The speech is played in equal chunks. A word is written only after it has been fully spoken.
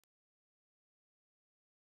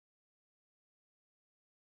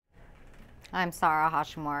I'm Sarah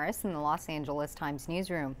Hashimoris in the Los Angeles Times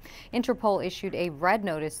newsroom. Interpol issued a red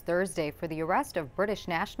notice Thursday for the arrest of British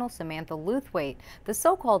national Samantha Lewthwaite, the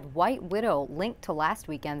so-called White Widow linked to last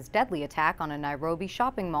weekend's deadly attack on a Nairobi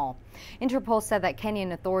shopping mall. Interpol said that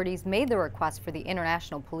Kenyan authorities made the request for the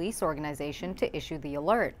International Police Organization to issue the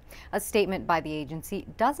alert. A statement by the agency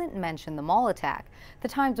doesn't mention the mall attack. The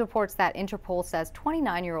Times reports that Interpol says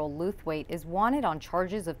 29-year-old Lewthwaite is wanted on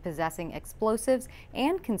charges of possessing explosives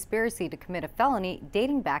and conspiracy to commit a felony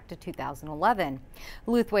dating back to 2011.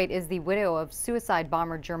 Lewthwaite is the widow of suicide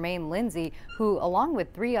bomber Jermaine Lindsay, who, along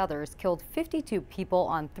with 3 others, killed 52 people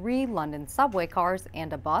on 3 London subway cars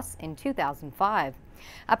and a bus in 2005.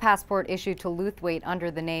 A passport issued to Lewthwaite under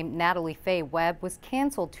the name Natalie Faye Webb was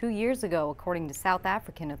canceled 2 years ago, according to South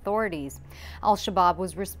African authorities. Al-Shabaab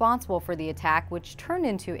was responsible for the attack, which turned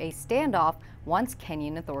into a standoff once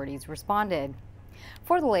Kenyan authorities responded.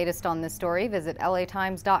 For the latest on this story, visit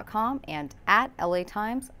latimes.com and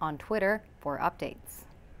 @LATimes on Twitter for updates.